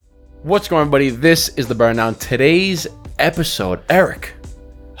What's going on, everybody? This is the Burn Down. Today's episode, Eric.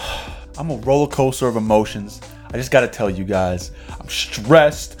 I'm a roller coaster of emotions. I just gotta tell you guys, I'm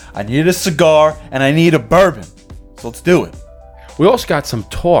stressed, I need a cigar, and I need a bourbon. So let's do it. We also got some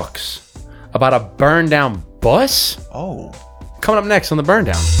talks about a burn down bus. Oh. Coming up next on the Burn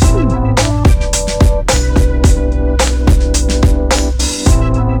Down.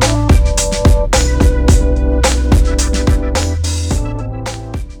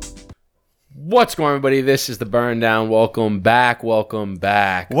 What's going on, everybody? This is the Burn Down. Welcome back. Welcome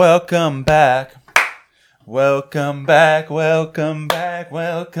back. Welcome back. Welcome back. Welcome back.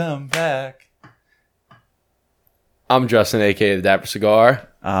 Welcome back. I'm Justin, a.k.a. The Dapper Cigar.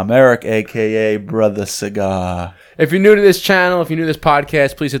 I'm Eric, a.k.a. Brother Cigar. If you're new to this channel, if you're new to this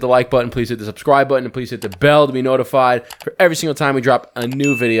podcast, please hit the like button, please hit the subscribe button, and please hit the bell to be notified for every single time we drop a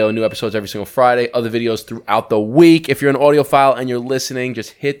new video, new episodes every single Friday, other videos throughout the week. If you're an audiophile and you're listening, just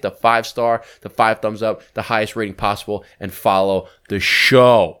hit the 5-star, the 5 thumbs up, the highest rating possible, and follow the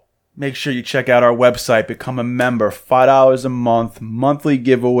show. Make sure you check out our website, become a member, $5 a month, monthly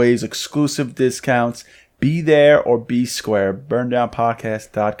giveaways, exclusive discounts. Be there or be square,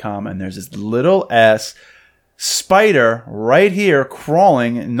 burndownpodcast.com, and there's this little ass spider right here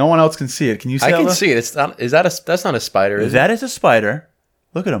crawling, and no one else can see it. Can you see it? I can see it. It's not. That's not a spider, is it? That is a spider.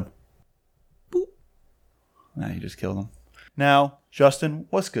 Look at him. Boop. Nah, you just killed him. Now, Justin,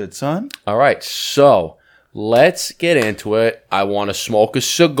 what's good, son? All right, so let's get into it. I want to smoke a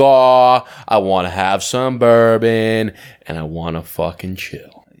cigar. I want to have some bourbon, and I want to fucking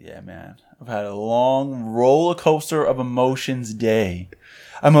chill. Yeah, man. I've had a long roller coaster of emotions day.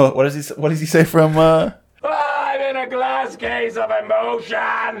 What does he say from I'm in a glass case of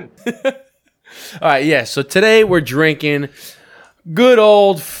emotion. All right, yeah. So today we're drinking good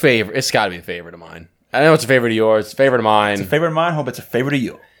old favorite. It's got to be a favorite of mine. I know it's a favorite of yours. It's a favorite of mine. It's a favorite of mine. Hope it's a favorite of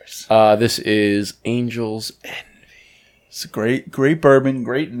yours. This is Angel's Envy. It's a great bourbon,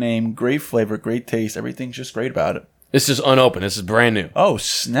 great name, great flavor, great taste. Everything's just great about it. This is unopened. This is brand new. Oh,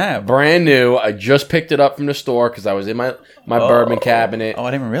 snap. Brand new. I just picked it up from the store because I was in my bourbon cabinet. Oh,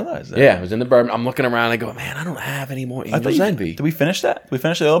 I didn't even realize that. Yeah, I was in the bourbon. I'm looking around. I go, man, I don't have any more Angel's Envy. Did we finish that? Did we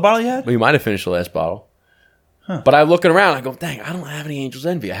finish the other bottle you had? We might have finished the last bottle. Huh. But I'm looking around. I go, dang, I don't have any Angel's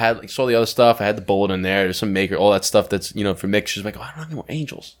Envy. I had saw the other stuff. I had the bullet in there. There's some maker, all that stuff that's for mixtures. I go, I don't have any more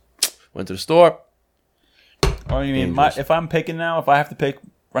Angels. Went to the store. Oh, you mean if I'm picking now? If I have to pick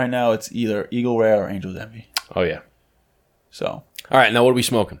right now, it's either Eagle Rare or Angel's Envy. Oh yeah. So, all right, now what are we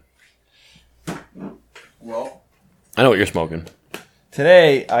smoking? Well, I know what you're smoking.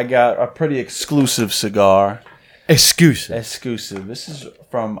 Today I got a pretty exclusive cigar. Exclusive. This is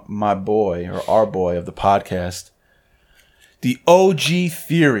from my boy, or our boy of the podcast, the OG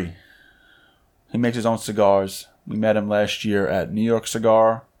Theory. He makes his own cigars. We met him last year at New York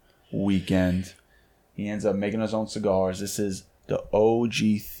Cigar Weekend. He ends up making his own cigars. This is the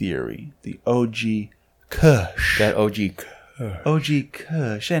OG Theory. The OG Kush. That OG Kush. OG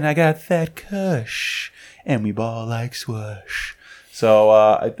Kush. And I got that Kush. And we ball like swoosh. So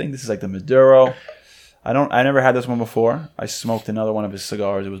I think this is like the Maduro. I never had this one before. I smoked another one of his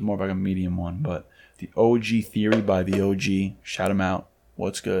cigars. It was more of like a medium one. But the OG Theory by the OG. Shout him out.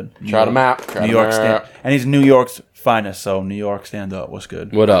 What's good? Shout him out. New York stand. And he's New York's finest. So New York, stand up. What's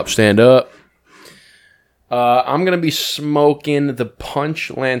good? What up? Stand up. I'm going to be smoking the Punch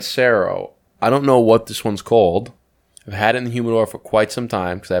Lancero. I don't know what this one's called. I've had it in the humidor for quite some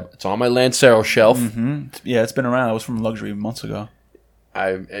time because it's on my Lancero shelf. Mm-hmm. Yeah, it's been around. It was from Luxury months ago.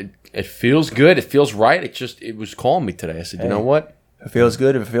 It feels good. It feels right. It was calling me today. I said, you know what? If it feels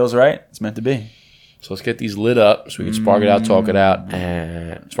good, if it feels right, it's meant to be. So let's get these lit up so we can spark it out, talk it out,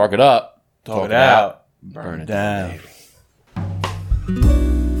 and spark it up, talk it out, burn it down.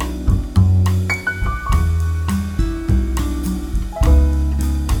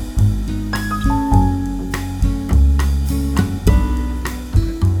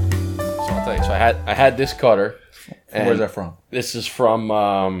 I had this cutter. Where's that from? This is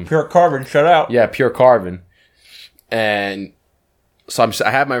from Pure Carbon. Shout out. Yeah, Pure Carbon. And so I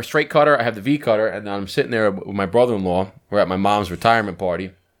have my straight cutter, I have the V cutter, and then I'm sitting there with my brother-in-law. We're at my mom's retirement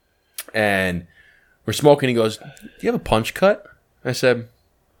party, and we're smoking. He goes, "Do you have a punch cut?" I said,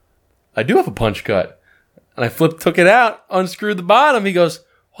 "I do have a punch cut." And I took it out, unscrewed the bottom. He goes,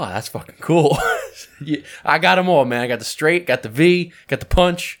 "Wow, that's fucking cool." Yeah, I got them all, man. I got the straight, got the V, got the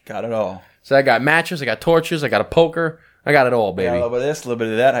punch. Got it all. So I got matches, I got torches, I got a poker. I got it all, baby. Yeah, a little bit of this, a little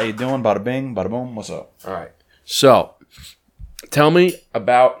bit of that. How you doing? Bada bing, bada boom. What's up? All right. So, tell me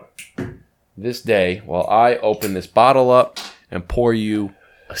about this day while I open this bottle up and pour you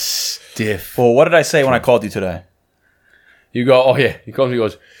a stiff. Well, what did I say when I called you today? You go, oh yeah. He calls me, he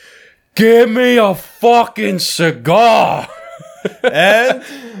goes, give me a fucking cigar And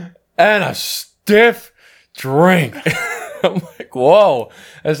and a stiff drink. I'm like, whoa.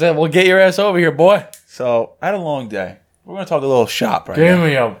 I said, well, get your ass over here, boy. so I had a long day. We're gonna talk a little shop right Give now.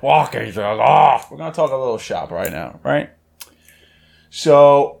 me a fucking cigar. We're gonna talk a little shop right now, right?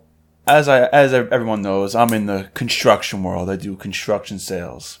 So, as everyone knows, I'm in the construction world. I do construction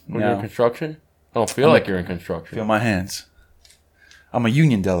sales. When you're in Now, construction? I don't feel like you're in construction. feel my hands. I'm a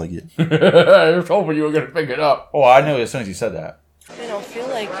union delegate. I was hoping you were going to pick it up. Oh, I knew as soon as you said that. I don't feel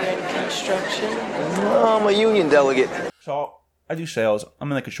like you're in construction. No, I'm a union delegate. So I do sales.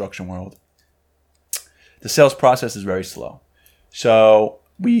 I'm in the construction world. The sales process is very slow. So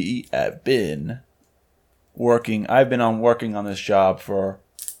we have been working. I've been working on this job for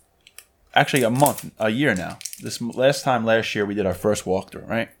actually a year now. Last year we did our first walkthrough,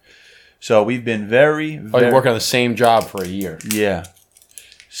 right? So we've been very Oh, you're working on the same job for a year. yeah.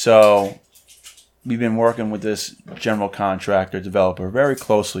 So we've been working with this general contractor developer very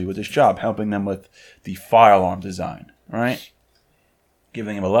closely with this job, helping them with the fire alarm design, right?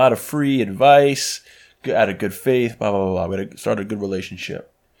 Giving them a lot of free advice, out of good faith, blah, blah, blah, blah. We started a good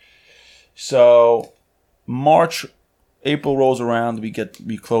relationship. So April rolls around,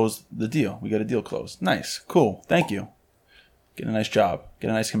 we close the deal. We get a deal closed. Nice. Cool. Thank you. Get a nice job. Get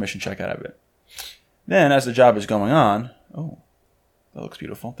a nice commission check out of it. Then as the job is going on, oh, that looks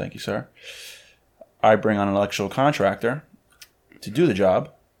beautiful. Thank you, sir. I bring on an electrical contractor to do the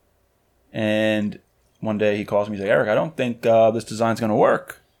job. And one day he calls me, he's like, Eric, I don't think this design's going to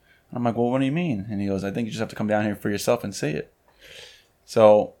work. I'm like, well, what do you mean? And he goes, I think you just have to come down here for yourself and see it.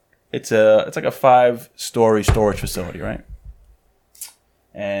 So it's like a 5-story storage facility, right?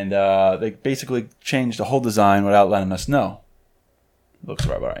 And they basically changed the whole design without letting us know. Looks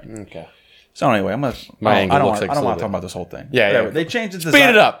right. Okay. So anyway, I don't want to talk about this whole thing. Yeah, Whatever. yeah. They changed the design. Speed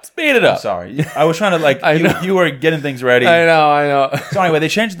it up. Speed it up. Sorry, I was trying to I know. you were getting things ready. I know. So anyway, they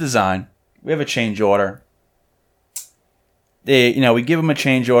changed the design. We have a change order. We give them a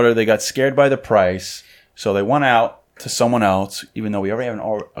change order. They got scared by the price, so they went out to someone else, even though we already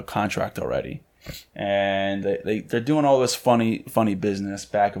have a contract already. And they're doing all this funny business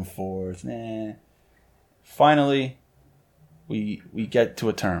back and forth. Finally, we get to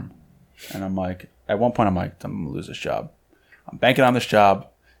a term, and I'm like, at one point, I'm gonna lose this job. I'm banking on this job.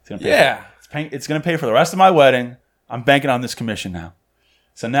 It's gonna pay it's gonna pay for the rest of my wedding. I'm banking on this commission now.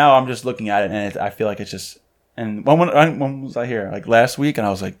 So now I'm just looking at it, and I feel like it's just. And when was I here? Like last week, and I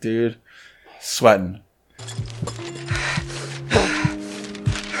was like, dude, sweating.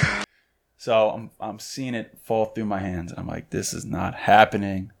 So I'm seeing it fall through my hands, and I'm like, this is not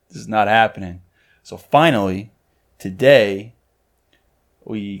happening. This is not happening. So finally, today,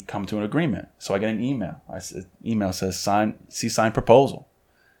 we come to an agreement. So I get an email. Email says signed proposal,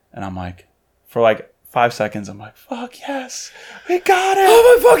 and I'm like, for like 5 seconds, I'm like, fuck yes, we got it.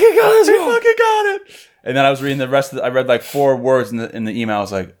 Oh my fucking god, We fucking got it. And then I was reading the rest of I read like 4 words in the email. I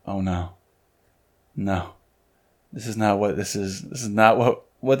was like, oh no. This is not what this is. This is not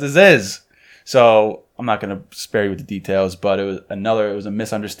what this is. So I'm not going to spare you with the details, but it was a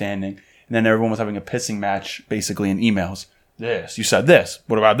misunderstanding. And then everyone was having a pissing match basically in emails. This, you said this.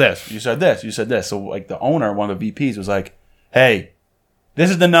 What about this? You said this. You said this. So like the owner, one of the VPs was like, hey, this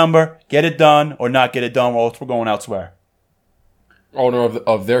is the number. Get it done or not get it done, or else we're going elsewhere. Owner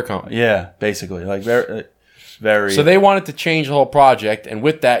of their company. Yeah, basically. Like very. So they wanted to change the whole project, and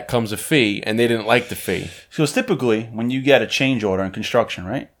with that comes a fee, and they didn't like the fee. So it's typically when you get a change order in construction,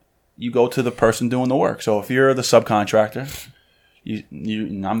 right? You go to the person doing the work. So if you're the subcontractor,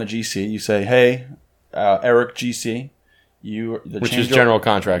 I'm the GC. You say, hey, Eric GC, Which is general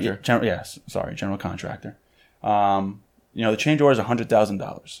contractor. General contractor. The change order is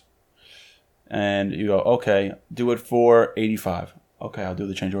 $100,000, and you go, okay, do it for $85,000. Okay, I'll do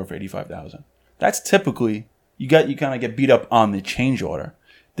the change order for $85,000. That's typically you kind of get beat up on the change order.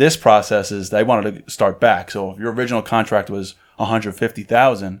 This process is they wanted to start back. So if your original contract was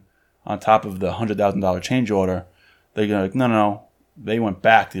 $150,000 on top of the $100,000 change order, they're gonna like, no. They went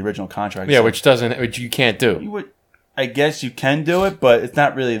back to the original contract. Yeah, which you can't do. I guess you can do it, but it's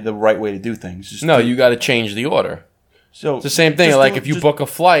not really the right way to do things. You got to change the order. So it's the same thing. Like if you book a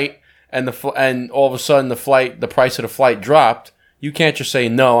flight and all of a sudden the price of the flight dropped, you can't just say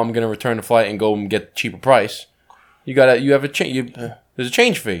no. I'm going to return the flight and go and get the cheaper price. There's a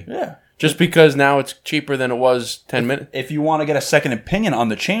change fee. Yeah. Just because now it's cheaper than it was 10 minutes. If you want to get a second opinion on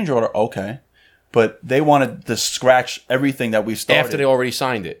the change order, okay. But they wanted to scratch everything that we started. After they already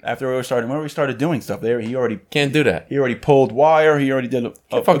signed it. After we already started doing stuff, he already Can't do that. pulled wire. He already did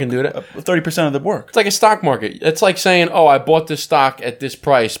Can't fucking do that. 30% of the work. It's like a stock market. It's like saying, oh, I bought this stock at this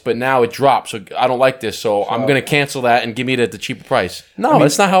price, but now it dropped, so I don't like this, so I'm going to cancel that and give me it at the cheaper price. No,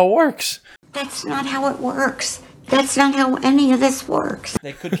 that's not how it works. That's not how it works. That's not how any of this works.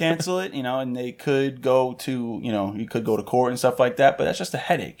 They could cancel it, and they could go to, you could go to court and stuff like that, but that's just a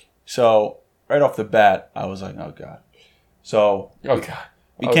headache. So right off the bat, I was like, oh God. So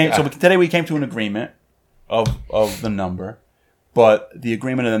today we came to an agreement of the number, but the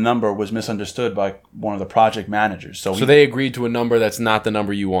agreement of the number was misunderstood by one of the project managers. So they agreed to a number that's not the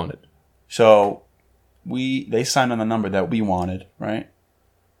number you wanted. So they signed on the number that we wanted, right?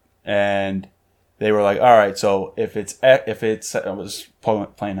 And they were like, all right, so if it's I was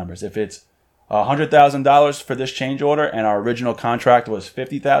playing numbers. If it's $100,000 for this change order and our original contract was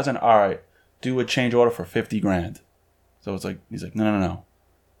 $50,000, all right, do a change order for $50,000. So it's like, he's like, no.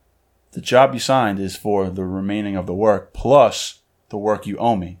 The job you signed is for the remaining of the work plus the work you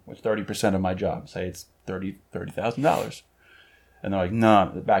owe me, which 30% of my job. Say it's $30,000. And they're like,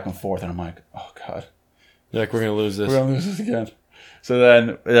 no, back and forth. And I'm like, oh God. You're like, we're going to lose this. We're going to lose this again. So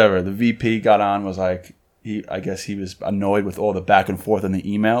then, whatever, the VP got on, was like, I guess he was annoyed with all the back and forth in the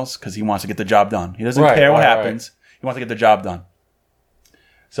emails because he wants to get the job done. He doesn't care what happens. Right. He wants to get the job done.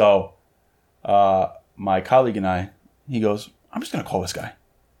 So my colleague and I, he goes, I'm just going to call this guy.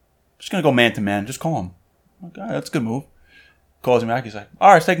 I'm just going to go man to man. Just call him. I'm like, all right, that's a good move. Calls him back. He's like, all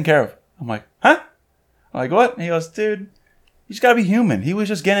right, it's taken care of. I'm like, huh? I'm like, what? And he goes, dude, you just got to be human. He was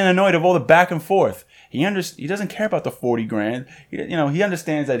just getting annoyed of all the back and forth. He doesn't care about the $40,000. He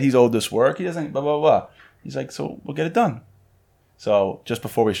understands that he's owed this work. He doesn't blah, blah, blah. He's like, so we'll get it done. So just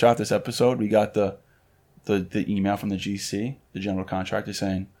before we shot this episode, we got the email from the GC, the general contractor,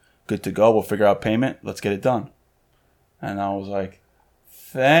 saying, good to go. We'll figure out payment. Let's get it done. And I was like,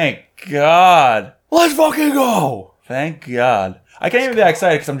 thank God. Let's fucking go. Thank God. I can't even be that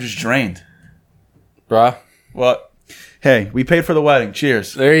excited because I'm just drained. Bruh. Well, hey, we paid for the wedding.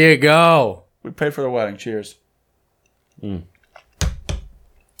 Cheers. There you go. We paid for the wedding. Cheers.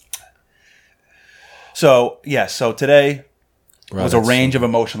 So today was a range of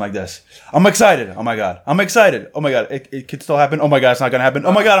emotion like this. I'm excited. Oh my God. I'm excited. Oh my God. It could still happen. Oh my God. It's not going to happen.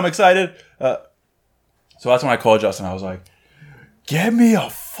 Oh my God. I'm excited. So that's when I called Justin. I was like, get me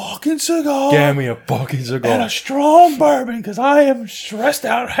a fucking cigar. Get me a fucking cigar. And a strong bourbon because I am stressed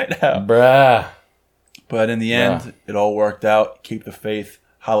out right now. Bruh. But in the end, it all worked out. Keep the faith.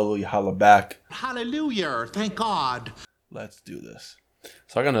 Hallelujah, holla back. Hallelujah, thank God. Let's do this.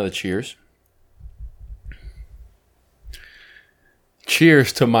 So I got another cheers.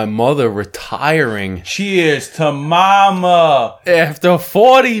 Cheers to my mother retiring. Cheers to mama. After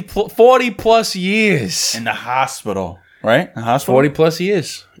 40 plus years. In the hospital, right? In the hospital? 40 plus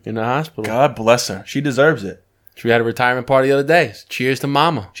years in the hospital. God bless her. She deserves it. We had a retirement party the other day. Cheers to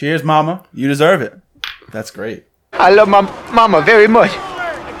mama. Cheers, mama. You deserve it. That's great. I love my mama very much.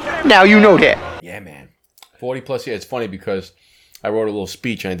 Now you know that. Yeah, man. 40 plus years. It's funny because I wrote a little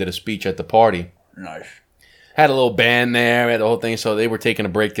speech and I did a speech at the party. Nice. Had a little band there, had the whole thing. So they were taking a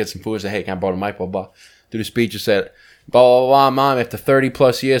break, get some food. I said, hey, can I borrow the mic? Blah, blah. Do the speech. I said, blah, blah, blah, mom. After 30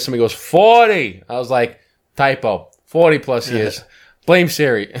 plus years, somebody goes, 40. I was like, typo. 40 plus years. Blame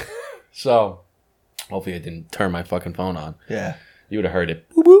Siri. So hopefully I didn't turn my fucking phone on. Yeah. You would have heard it.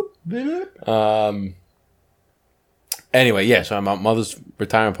 Boop, boop. Anyway, yeah, so I'm at mother's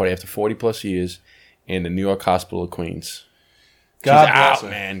retirement party after 40 plus years in the New York Hospital of Queens. God She's bless out, her.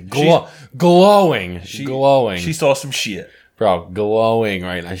 man. Glowing. Glowing. She saw some shit. Bro, glowing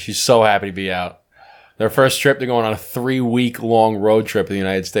right now. She's so happy to be out. Their first trip, they're going on a 3-week-long road trip in the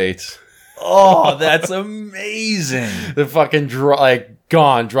United States. Oh, that's amazing. They're fucking driving,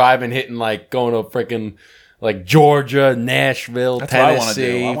 hitting going to freaking Georgia, Nashville, That's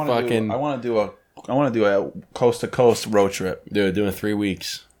Tennessee. what I want to do. I want to do a coast to coast road trip. Dude, doing 3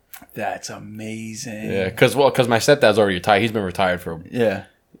 weeks. That's amazing. Yeah, because my stepdad's already retired. He's been retired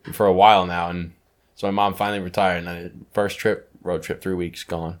for a while now, and so my mom finally retired. And first trip, road trip, 3 weeks,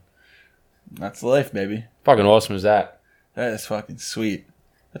 gone. That's life, baby. Fucking awesome is that? That is fucking sweet.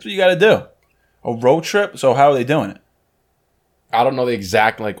 That's what you got to do. A road trip. So how are they doing it? I don't know the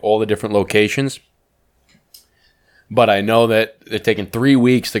exact all the different locations, but I know that they're taking 3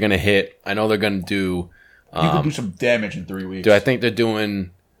 weeks. They're gonna hit. I know they're gonna do. You can do some damage in 3 weeks. Dude, I think they're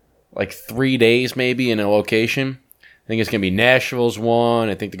doing 3 days maybe in a location. I think it's gonna be Nashville's one.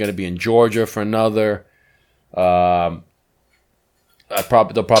 I think they're gonna be in Georgia for another. They'll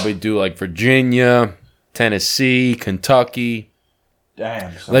probably do Virginia, Tennessee, Kentucky.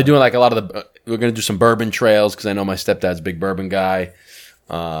 Damn. Son. They're doing a lot of the we're gonna do some bourbon trails because I know my stepdad's a big bourbon guy.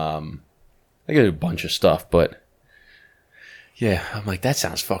 I gotta do a bunch of stuff, but yeah, I'm like, that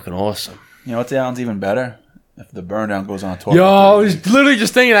sounds fucking awesome. You know what sounds even better? If the burn down goes on tour. Yo, I was literally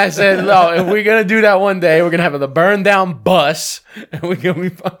just thinking. I said, no, if we're gonna do that one day, we're gonna have the burn down bus, and we're gonna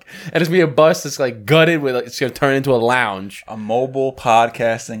be and it's gonna be a bus that's like gutted with, like, it's gonna turn into a lounge. A mobile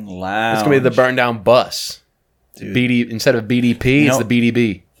podcasting lounge. It's gonna be the burn down bus. Dude. BD instead of BDP, it's the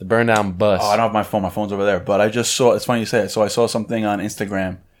BDB, the burn down bus. Oh, I don't have my phone. My phone's over there. But I just saw. It's funny you say it. So I saw something on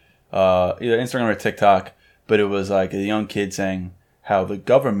Instagram, either Instagram or TikTok. But it was like a young kid saying how the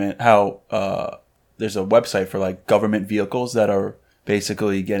government, there's a website for like government vehicles that are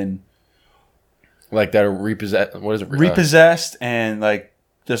basically getting Like that are repossessed. What is it? repossessed and like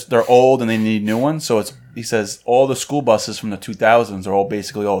just they're old and they need new ones. So he says all the school buses from the 2000s are all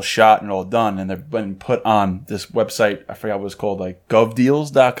basically all shot and all done, and they've been put on this website. I forgot what it's called, like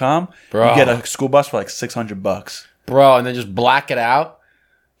govdeals.com. Bro. You get a school bus for like $600. Bro, and then just black it out.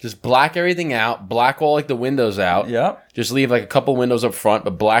 Just black everything out. Black all like the windows out. Yep. Just leave like a couple windows up front,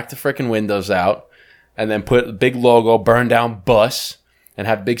 but black the freaking windows out. And then put a big logo, burn down bus, and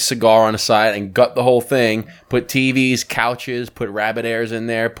have a big cigar on the side and gut the whole thing. Put TVs, couches, put rabbit airs in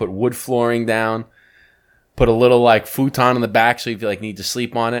there, put wood flooring down, put a little like futon in the back so if you like need to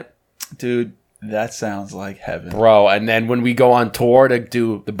sleep on it. Dude, that sounds like heaven. Bro, and then when we go on tour to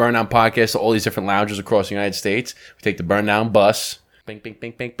do the Burn Down podcast to all these different lounges across the United States, we take the Burn Down bus. Bing, bing,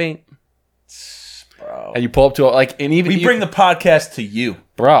 bing, bing, bing. Bro. And you pull up to like, and even We bring the podcast to you.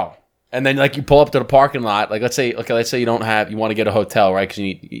 bro. And then like you pull up to the parking lot, like let's say you don't have, you want to get a hotel, right? Because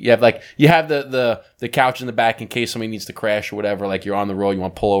you have the couch in the back in case somebody needs to crash or whatever. Like you're on the road, you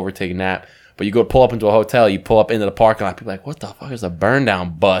want to pull over, take a nap, but you go pull up into a hotel, you pull up into the parking lot. People are like, what the fuck is a burn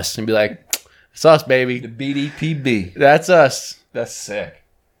down bus? And be like, it's us, baby. The BDPB. That's us. That's sick.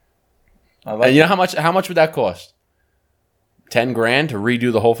 I like And you know how much would that cost? $10,000 to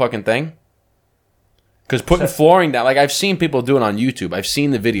redo the whole fucking thing? Because putting flooring down, like I've seen people do it on YouTube. I've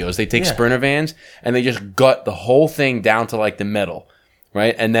seen the videos. They take Sprinter vans and they just gut the whole thing down to like the metal,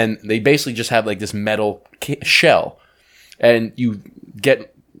 right? And then they basically just have like this metal shell, and you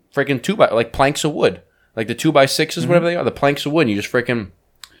get freaking like planks of wood, like the 2x6s, whatever they are, the planks of wood. And you just freaking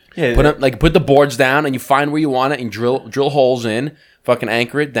put the boards down, and you find where you want it, and drill holes in, fucking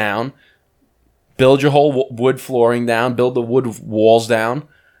anchor it down, build your whole wood flooring down, build the wood walls down.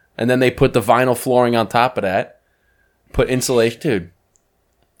 And then they put the vinyl flooring on top of that. Put insulation. Dude.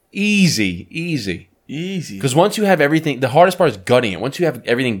 Easy. Because once you have everything, the hardest part is gutting it. Once you have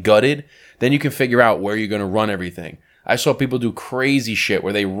everything gutted, then you can figure out where you're going to run everything. I saw people do crazy shit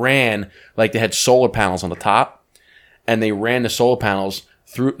where they ran, like they had solar panels on the top, and they ran the solar panels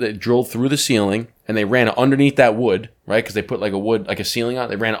they drilled through the ceiling, and they ran it underneath that wood, right? Because they put like a ceiling on it.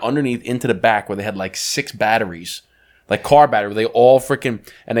 They ran it underneath into the back where they had like 6 batteries. Like car battery, they all freaking,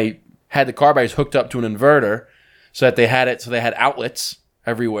 and they had the car batteries hooked up to an inverter so that they had outlets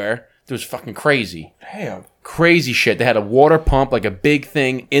everywhere. It was fucking crazy. Damn. Crazy shit. They had a water pump, like a big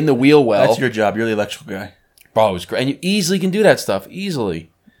thing in the wheel well. That's your job. You're the electrical guy. Bro, it was great. And you easily can do that stuff.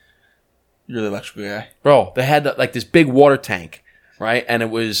 Easily. You're the electrical guy. Bro, they had like this big water tank, right? And it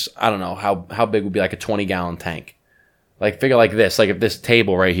was, I don't know, how big would be like a 20-gallon tank. Like figure like this, like if this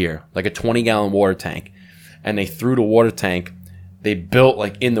table right here, like a 20-gallon water tank. And they threw the water tank. They built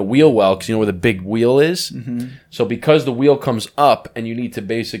like in the wheel well, because you know where the big wheel is. Mm-hmm. So because the wheel comes up and you need to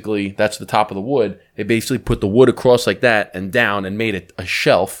basically, that's the top of the wood. They basically put the wood across like that and down and made it a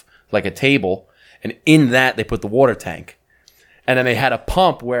shelf, like a table. And in that they put the water tank. And then they had a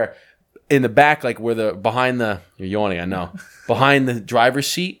pump where in the back, like where you're yawning, I know, behind the driver's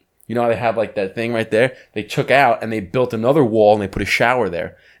seat, you know how they have like that thing right there? They took out and they built another wall and they put a shower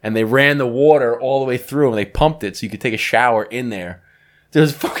there. And they ran the water all the way through and they pumped it so you could take a shower in there. It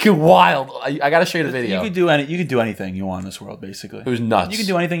was fucking wild. I got to show you the video. You could do anything you want in this world, basically. It was nuts. You can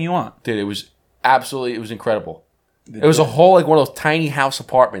do anything you want. Dude, it was incredible. It was a whole, like one of those tiny house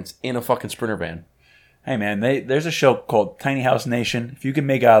apartments in a fucking Sprinter van. Hey man, there's a show called Tiny House Nation. If you can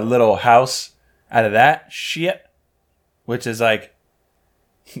make a little house out of that shit, which is like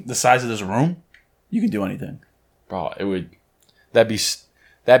the size of this room, you can do anything. Bro, that'd be sick.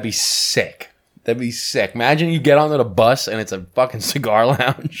 That'd be sick. Imagine you get onto the bus and it's a fucking cigar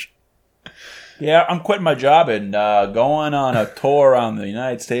lounge. Yeah, I'm quitting my job and going on a tour around the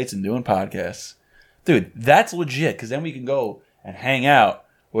United States and doing podcasts. Dude, that's legit, because then we can go and hang out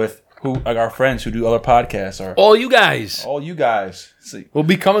with our friends who do other podcasts. Or all you guys. See, We'll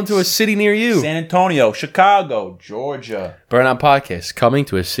be coming to a city near you. San Antonio, Chicago, Georgia. Burnout Podcast, coming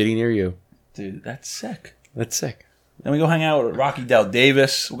to a city near you. Dude, that's sick. That's sick. Then we go hang out with Rocky Dale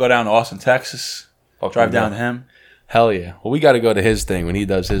Davis. We'll go down to Austin, Texas. Drive down to him. Hell yeah. Well, we got to go to his thing when he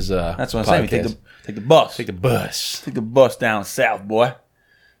does his That's what I'm saying. podcast. Take the bus. Take the bus. Take the bus down south, boy.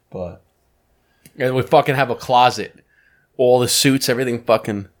 But And we fucking have a closet. All the suits, everything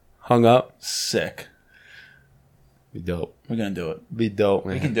fucking hung up. sick. Be dope. We're gonna do it. Be dope,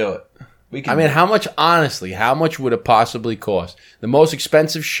 man. We can do it. We can. I mean, how much, honestly, how much would it possibly cost? The most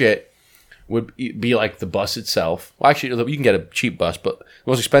expensive shit would be like the bus itself. Well, actually, you can get a cheap bus, but the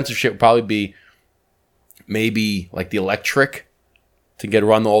most expensive shit would probably be maybe like the electric to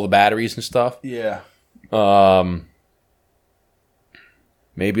run all the batteries and stuff. Yeah.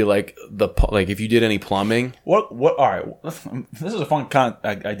 Maybe like if you did any plumbing. What? All right. This is a fun kind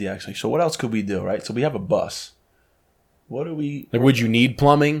of idea, actually. So, what else could we do? Right. So, we have a bus. What do we? Like, would you need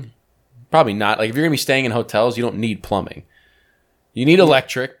plumbing? Probably not. Like, if you're gonna be staying in hotels, you don't need plumbing. You need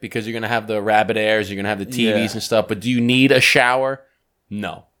electric because you're gonna have the rabbit airs, you're gonna have the TVs and stuff. But do you need a shower?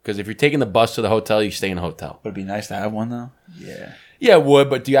 No, because if you're taking the bus to the hotel, you stay in a hotel. Would it be nice to have one though? Yeah. Yeah, it would.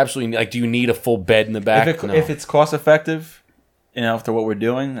 But do you absolutely do you need a full bed in the back? If it's cost effective, after what we're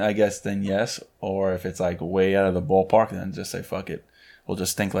doing, I guess then yes. Or if it's like way out of the ballpark, then just say fuck it. We'll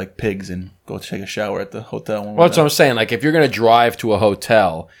just stink like pigs and go take a shower at the hotel. Well, that's what I'm saying. Like, if you're gonna drive to a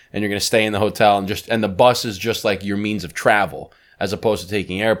hotel and you're gonna stay in the hotel and the bus is just like your means of travel as opposed to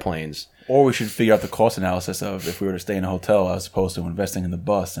taking airplanes. Or we should figure out the cost analysis of if we were to stay in a hotel as opposed to investing in the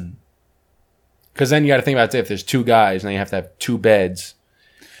bus. And because then you got to think about it, if there's two guys, now you have to have two beds.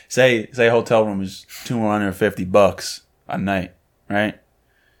 say a hotel room is $250 a night, right?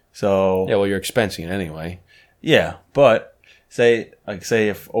 So Yeah, well, you're expensing it anyway. yeah, but say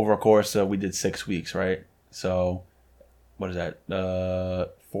if over a course we did 6 weeks, right? So what is that?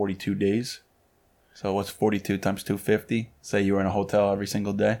 42 days. So what's 42 times 250? Say you were in a hotel every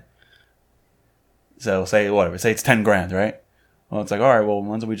single day. So say it's 10 grand, right? Well, it's like, all right, well,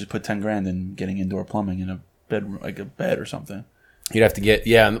 why don't we just put 10 grand in getting indoor plumbing in a bed, like a bed or something? You'd have to get,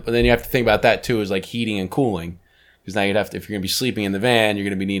 but then you have to think about that too, is like heating and cooling. Because now you'd have to, if you're going to be sleeping in the van, you're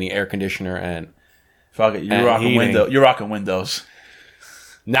going to be needing air conditioner and. Fuck it, And heating. You're rocking windows.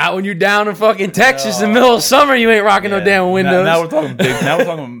 Not when you're down in fucking Texas in the middle of summer, you ain't rocking no damn windows. Now we're talking big. Now we're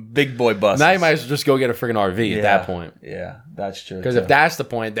talking big boy buses. Now you might as well just go get a freaking RV at that point. Yeah, that's true. Because if that's the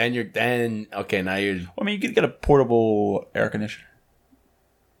point, then okay, now you're. I mean, you could get a portable air conditioner.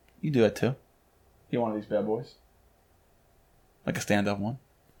 You do that too. Get one of these bad boys, like a stand-up one.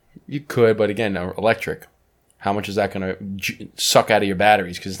 You could, but again, electric. How much is that going to suck out of your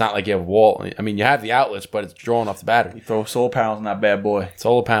batteries? Because it's not like you have wall. I mean, you have the outlets, but it's drawing off the battery. You throw solar panels on that bad boy.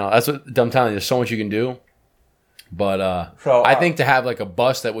 Solar panel. That's what I'm telling you. There's so much you can do. But I think to have like a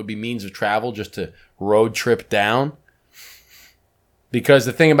bus that would be means of travel just to road trip down. Because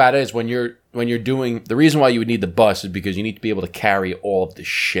the thing about it is when you're doing, the reason why you would need the bus is because you need to be able to carry all of the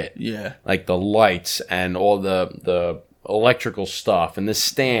shit. Yeah. Like the lights and all the electrical stuff and the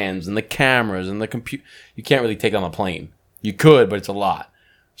stands and the cameras and the computer. You can't really take it on a plane. You could, but it's a lot.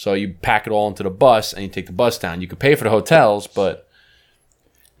 So you pack it all into the bus and you take the bus down. You could pay for the hotels, but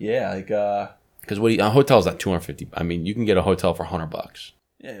yeah, like because a hotel's not $250. I mean, you can get a hotel for $100.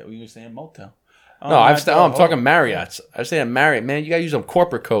 yeah, we can stay in a motel. No, I'm talking Marriott's. I say Marriott, man. You gotta use them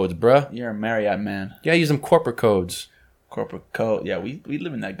corporate codes, bruh. You're a Marriott man. You gotta use them corporate codes. Corporate code. Yeah, we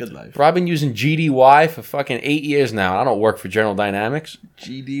live in that good life. Bro, I've been using GDY for fucking 8 years now. I don't work for General Dynamics.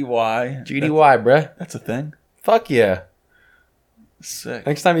 GDY. GDY, bruh. That's a thing. Fuck yeah. Sick.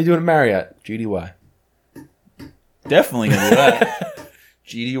 Next time you do it at Marriott, GDY. Definitely gonna do that.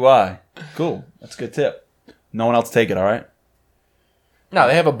 GDY. Cool. That's a good tip. No one else take it. All right. No,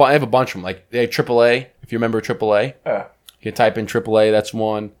 they have a bunch of them. Like they have AAA. If you remember AAA, Yeah. you can type in AAA. That's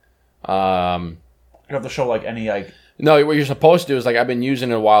one. You have to show like any like. No, what you're supposed to do is like I've been using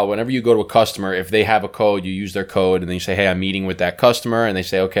it a while. Whenever you go to a customer, if they have a code, you use their code, and then you say, "Hey, I'm meeting with that customer," and they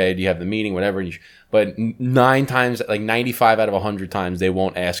say, "Okay, do you have the meeting?" Whatever. But 9 times, like 95 out of 100 times, they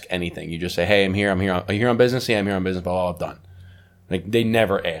won't ask anything. You just say, "Hey, I'm here on business. Yeah, I'm here on business." But I'm done. Like they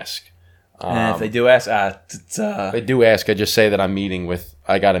never ask. And if they do ask, If they do ask, I just say that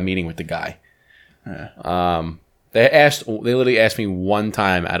I got a meeting with the guy. Yeah. They literally asked me one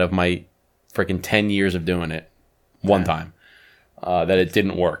time out of my freaking 10 years of doing it, one time, that it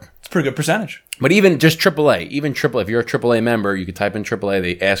didn't work. It's a pretty good percentage. But even just AAA, if you're a AAA member, you can type in AAA,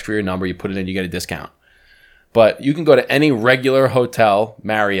 they ask for your number, you put it in, you get a discount. But you can go to any regular hotel,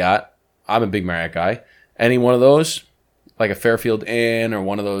 Marriott, I'm a big Marriott guy, any one of those, like a Fairfield Inn or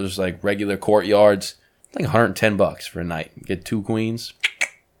one of those like regular courtyards, like $110 for a night. Get 2 queens,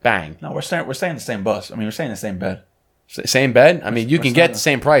 bang. No, we're staying in the same bus. I mean, we're staying in the same bed. Same bed? I mean, you can get snuggling. the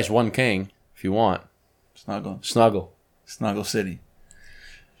same price, 1 king, if you want. Snuggling. Snuggle. Snuggle City.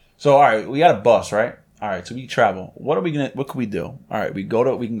 So all right, we got a bus, right? All right, so we travel. What can we do? All right, we can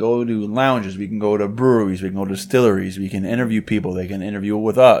go to lounges, we can go to breweries, we can go to distilleries, we can interview people. They can interview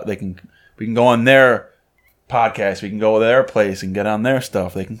with us. We can go on their podcast. We can go to their place and get on their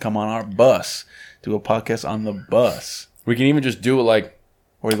stuff. They can come on our bus, do a podcast on the bus. We can even just do it like.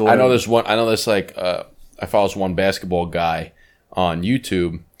 I know this like I follow this one basketball guy on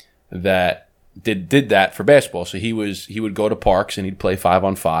YouTube that did that for basketball. So he would go to parks and he'd play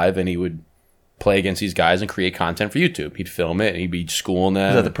 5-on-5 and he would play against these guys and create content for YouTube. He'd film it and he'd be schooling them.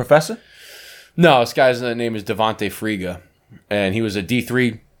 Is that the professor? No, this guy's name is Devontae Friga, and he was a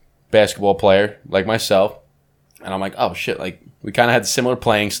D3 basketball player like myself. And I'm like, oh shit, like we kind of had similar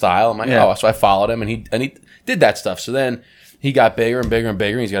playing style. I'm like, oh, so I followed him and he did that stuff. So then he got bigger and bigger and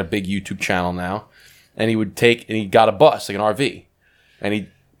bigger. And he's got a big YouTube channel now, and he got a bus, like an RV, and he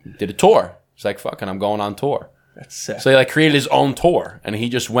did a tour. He's like, fucking, I'm going on tour. That's sick. So he like created his own tour, and he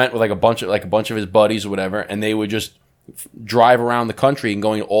just went with like a bunch of his buddies or whatever, and they would just drive around the country and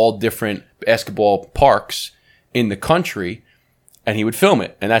going to all different basketball parks in the country, and he would film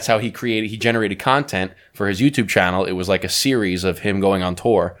it. And that's how he generated content for his YouTube channel. It was like a series of him going on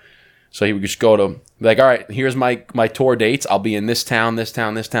tour. So he would just go to like, all right, here's my tour dates. I'll be in this town,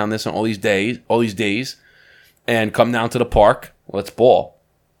 and all these days, and come down to the park. Let's ball.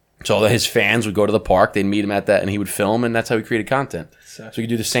 So his fans would go to the park, they'd meet him at that, and he would film, and that's how he created content. So you could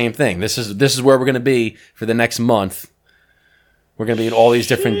do the same thing. This is where we're going to be for the next month. We're going to be at all these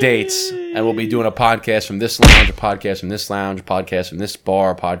different dates, and we'll be doing a podcast from this lounge, a podcast from this lounge, a podcast from this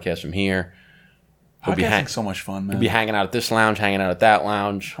bar, a podcast from here. Podcasting's so much fun, man. We'll be hanging out at this lounge, hanging out at that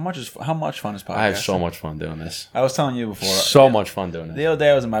lounge. How much fun is podcasting? I have so much fun doing this. I was telling you before. So much fun doing this. The other day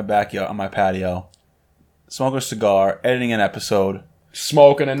I was in my backyard, on my patio, smoking a cigar, editing an episode.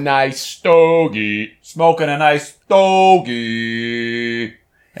 Smoking a nice stogie.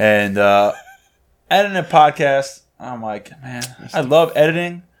 And editing a podcast. I'm like, man, I love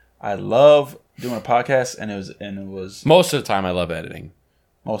editing. I love doing a podcast, and it was most of the time I love editing.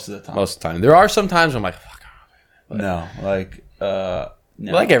 Most of the time. There are some times I'm like, fuck. No. Like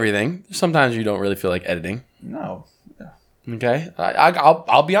everything. Sometimes you don't really feel like editing. No. Okay,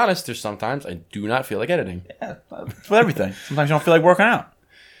 I'll be honest. There's sometimes I do not feel like editing. Yeah, with everything. Sometimes you don't feel like working out.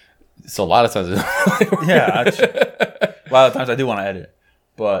 It's a lot of times. A lot of times I do want to edit,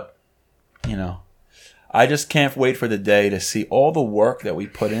 but I just can't wait for the day to see all the work that we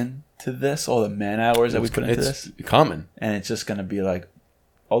put into this, all the man hours that we put into this. It's coming, and it's just gonna be like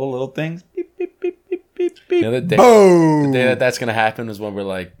all the little things. Beep, beep, beep, beep, beep, beep. The day, boom. The day that's gonna happen is when we're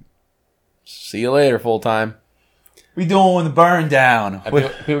like, see you later, full time. We doing the burn down. People are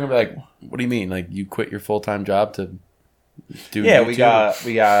gonna be like, "What do you mean? Like you quit your full time job to do?" Yeah, YouTube?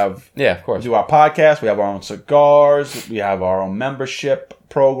 we have. Yeah, of course. We do our podcast. We have our own cigars. We have our own membership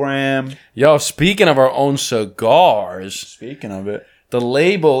program. Yo, speaking of our own cigars, speaking of it, the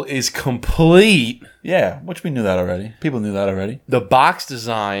label is complete. Yeah, which we knew that already. People knew that already. The box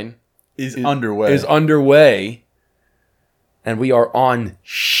design is underway, and we are on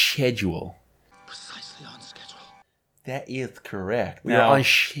schedule. That is correct. We're on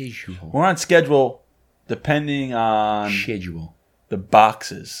schedule. We're on schedule depending on schedule. The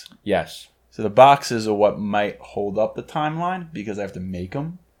boxes. Yes. So the boxes are what might hold up the timeline because I have to make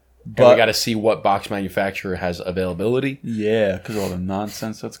them. But we got to see what box manufacturer has availability. Yeah, because of all the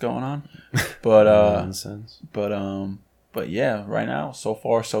nonsense that's going on. But nonsense. But yeah, right now, so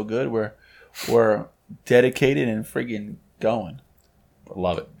far so good. We're dedicated and friggin' going. I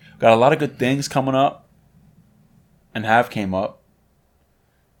love it. Got a lot of good things coming up. And came up.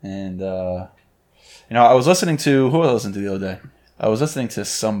 And, I was listening to... Who was I listening to the other day? I was listening to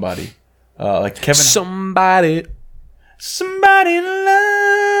somebody. Like Kevin... Somebody in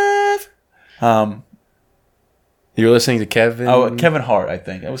love. You were listening to Kevin... Oh, Kevin Hart, I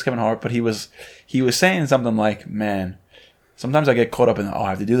think. It was Kevin Hart, but he was saying something like, man, sometimes I get caught up in, I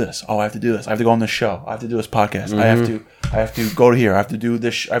have to do this. I have to do this. I have to go on this show. I have to do this podcast. Mm-hmm. I have to go to here. I have to do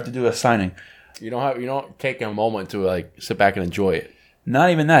this. I have to do a signing. You don't take a moment to like sit back and enjoy it.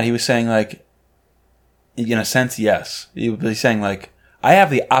 Not even that. He was saying like, in a sense, yes. He was saying like, I have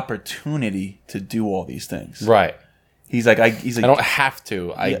the opportunity to do all these things. Right. He's like, I don't have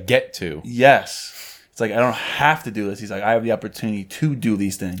to. I get to. Yes. It's like I don't have to do this. He's like, I have the opportunity to do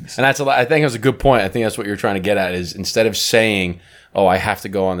these things. And I think that's a good point. I think that's what you're trying to get at. Is instead of saying, "Oh, I have to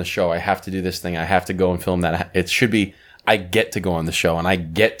go on the show. I have to do this thing. I have to go and film that." It should be, I get to go on the show, and I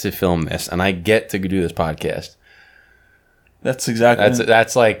get to film this, and I get to do this podcast. That's exactly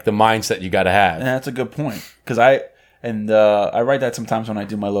that's like the mindset you got to have. And that's a good point because I write that sometimes when I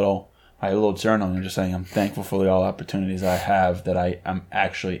do my little I had a little journal and just saying I'm thankful for all opportunities I have that I am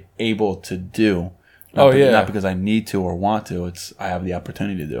actually able to do. Not because I need to or want to. It's I have the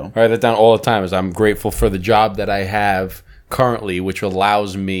opportunity to do. I write that down all the time. Is I'm grateful for the job that I have currently, which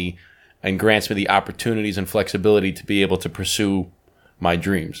allows me and grants me the opportunities and flexibility to be able to pursue my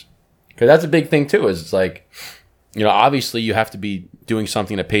dreams. Because that's a big thing too. Is it's like, obviously you have to be doing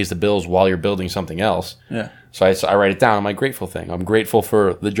something that pays the bills while you're building something else. Yeah. So I write it down on my grateful thing. I'm grateful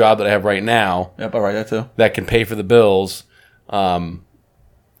for the job that I have right now. Yep, I write that too. That can pay for the bills,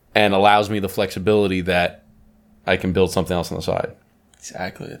 and allows me the flexibility that I can build something else on the side.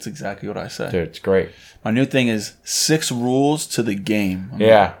 Exactly. That's exactly what I said. Dude, it's great. My new thing is 6 rules to the game. I'm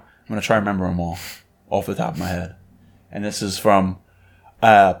going to try to remember them all off the top of my head. And this is from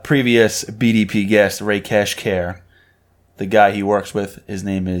previous BDP guest, Ray Kashkar. The guy he works with, his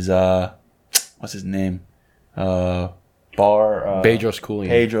name is, what's his name? Bedros Keuilian.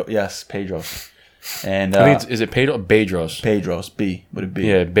 Pedros. And I think is it Pedro? Bedros. Pedros, B. Would it be?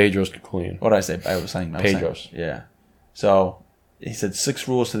 Yeah, Bedros Keuilian. What did I say? I was saying Pedros. Yeah. So he said 6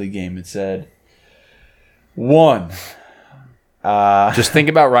 rules to the game. It said 1. Just think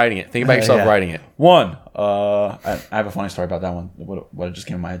about writing it. Think about yourself writing it. 1. I have a funny story about that one. What just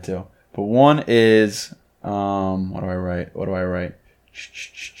came in my head too. But 1 is what do I write?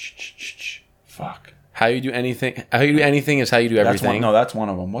 Fuck. How you do anything is how you do everything. That's one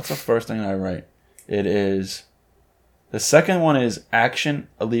of them. What's the first thing I write? It is. The second one is action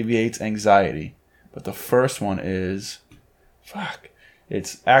alleviates anxiety, but the first one is,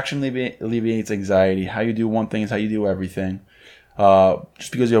 it's action alleviates anxiety. How you do one thing is how you do everything.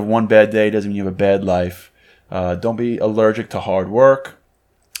 Just because you have one bad day doesn't mean you have a bad life. Don't be allergic to hard work.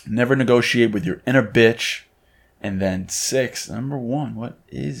 Never negotiate with your inner bitch. And then 6, number 1, what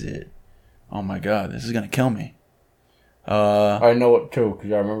is it? Oh my God, this is gonna kill me. I know it too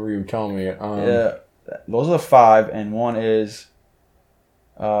because I remember you telling me it. Yeah, those are the 5, and 1 is.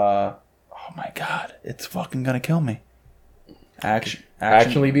 Oh my God, it's fucking gonna kill me. Action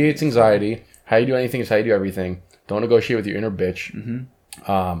alleviates anxiety. How you do anything is how you do everything. Don't negotiate with your inner bitch.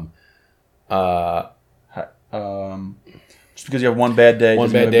 Just because you have one bad day,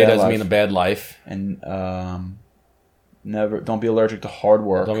 doesn't mean a bad life. And don't be allergic to hard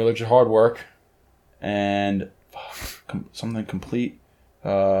work. Don't be allergic to hard work. And something complete.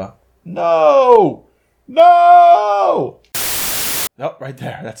 No. Oh, right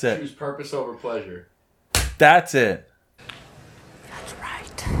there. That's it. Choose purpose over pleasure. That's it. That's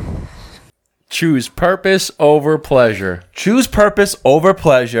right. Choose purpose over pleasure. Choose purpose over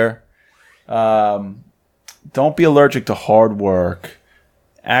pleasure. Don't be allergic to hard work.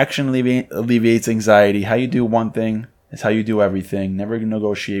 Action alleviates anxiety. How you do one thing is how you do everything. Never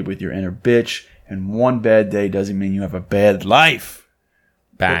negotiate with your inner bitch. And one bad day doesn't mean you have a bad life.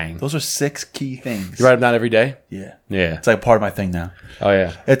 Bang. Those are 6 key things. You write them down every day? Yeah. Yeah. It's like part of my thing now. Oh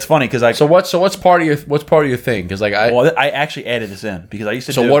yeah. It's funny because So what's part of your thing? Because I actually added this in because I used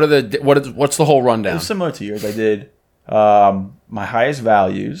to. So what's the whole rundown? It was similar to yours. I did my highest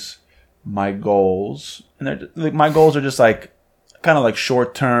values, my goals, and my goals are just like kind of like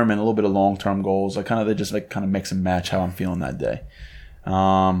short term and a little bit of long term goals. They just like kind of mix and match how I'm feeling that day.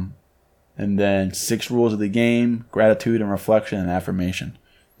 And then 6 rules of the game: gratitude and reflection and affirmation.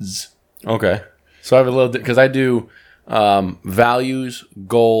 Okay. So I have a little because I do values,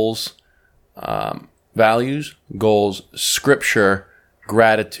 goals, scripture,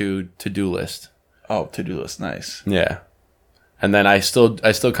 gratitude, to-do list. Oh, to-do list, nice. Yeah. And then I still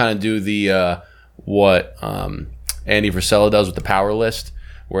kind of do the what Andy Frisella does with the power list,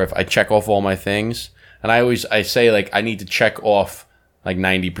 where if I check off all my things, and I say like I need to check off like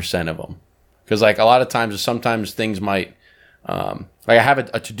 90% of them, because like a lot of times, sometimes things might like I have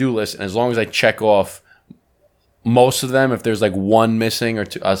a to-do list, and as long as I check off most of them, if there's like one missing or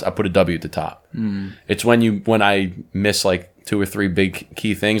two, I put a W at the top. It's when I miss like 2 or 3 big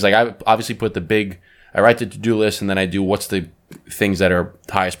key things. Like I obviously put I write the to-do list, and then I do what's the things that are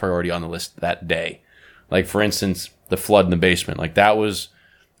highest priority on the list that day. Like for instance, the flood in the basement. Like that was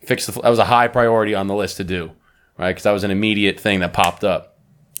that was a high priority on the list to do, right? Because that was an immediate thing that popped up.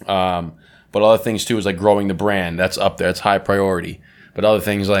 But other things too is like growing the brand. That's up there. It's high priority. But other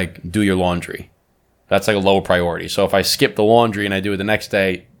things like do your laundry. That's like a low priority. So if I skip the laundry and I do it the next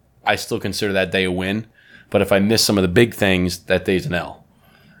day, I still consider that day a win. But if I miss some of the big things, that day's an L.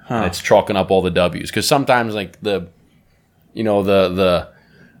 And it's chalking up all the W's. Because sometimes like I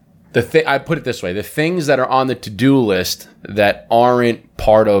put it this way, the things that are on the to-do list that aren't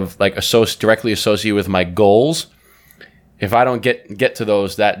part of like directly associated with my goals, if I don't get to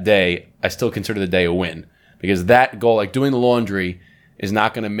those that day, I still consider the day a win. Because that goal, like doing the laundry, is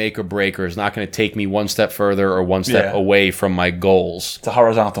not going to make or break, or is not going to take me one step further or one step away from my goals. It's a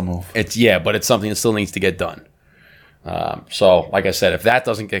horizontal move. But it's something that still needs to get done. So, like I said, if that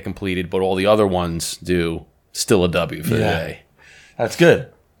doesn't get completed, but all the other ones do, still a W for the day. That's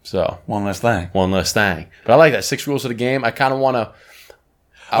good. So One less thing. But I like that 6 rules of the game. I kind of want to.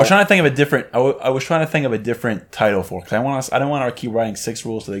 I was trying to think of a different. I was trying to think of a different title for because I didn't want to keep writing 6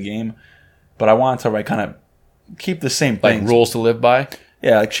 rules to the game, but I wanted to write kind of keep the same things. Like rules to live by.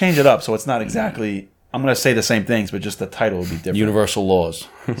 Yeah, like change it up so it's not exactly. I'm gonna say the same things, but just the title will be different. Universal laws.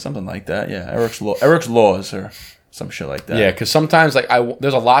 Something like that. Yeah, Eric's laws or some shit like that. Yeah, because sometimes like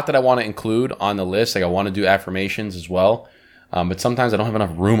there's a lot that I want to include on the list. Like I want to do affirmations as well. But sometimes I don't have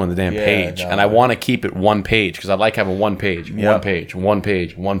enough room on the damn page, and I want to keep it one page because I like having one page. Exactly.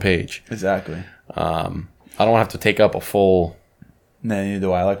 I don't have to take up a full. No, neither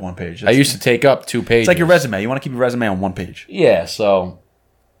do I. I like one page. I used to take up 2 pages. It's like your resume. You want to keep your resume on one page. Yeah. So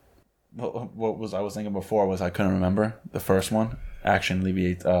what was I was thinking before was I couldn't remember the first one. Action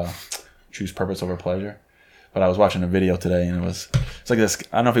alleviate choose purpose over pleasure. But I was watching a video today, and it's like this.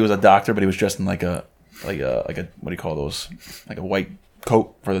 I don't know if he was a doctor, but he was dressed in like a what do you call those? Like a white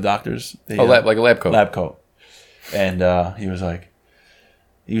coat for the doctors. Like a lab coat. Lab coat. And he was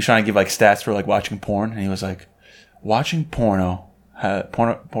trying to give like stats for like watching porn, and he was like, watching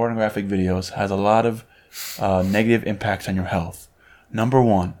pornographic videos has a lot of negative impacts on your health. Number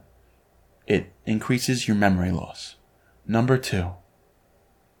 1, it increases your memory loss. Number 2.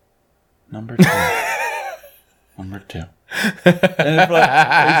 Number 2. And it's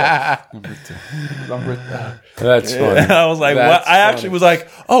like, number 2. That's funny. And I was like, what? I actually was like,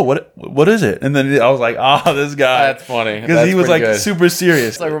 oh, what is it? And then I was like, oh, this guy. That's funny. Because he was like super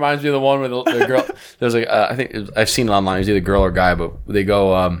serious. It like reminds me of the one with the girl. There's like I think I've seen it online. It's either girl or guy, but they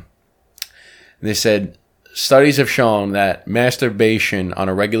go. They said studies have shown that masturbation on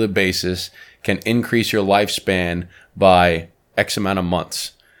a regular basis can increase your lifespan by X amount of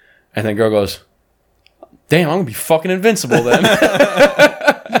months. And then the girl goes, damn, I'm gonna be fucking invincible then.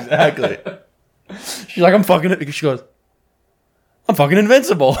 Exactly. She's like, I'm fucking. She goes, I'm fucking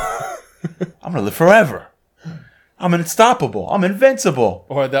invincible. I'm gonna live forever. I'm unstoppable. I'm invincible.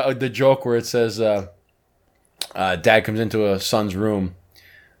 Or the joke where it says, dad comes into a son's room,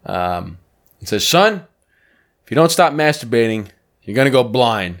 and says, son, if you don't stop masturbating, you're gonna go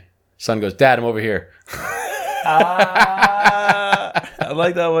blind. Son goes, Dad, I'm over here. I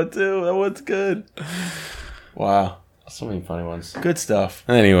like that one too. That one's good. Wow. So many funny ones. Good stuff.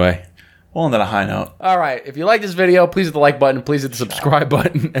 Anyway. We'll end on a high note. All right. If you like this video, please hit the like button. Please hit the subscribe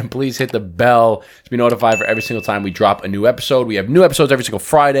button. And please hit the bell to be notified for every single time we drop a new episode. We have new episodes every single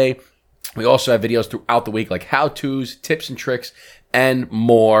Friday. We also have videos throughout the week like how-tos, tips and tricks, and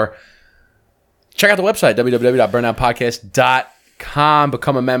more. Check out the website, www.burndownpodcast.com.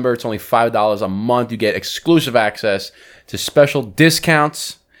 Become a member. It's only $5 a month. You get exclusive access to special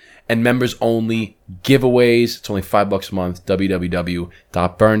discounts and members-only giveaways. It's only $5 a month.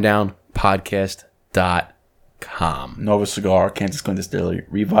 www.burndownpodcast.com. Nova Cigar, Kansas Glen Distillery,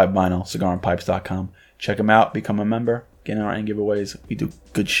 Revive Vinyl, cigarandpipes.com. Check them out. Become a member. Get in our end giveaways. We do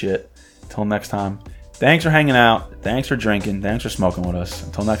good shit. Until next time, thanks for hanging out. Thanks for drinking. Thanks for smoking with us.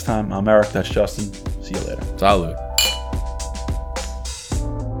 Until next time, I'm Eric. That's Justin. See you later. Salud.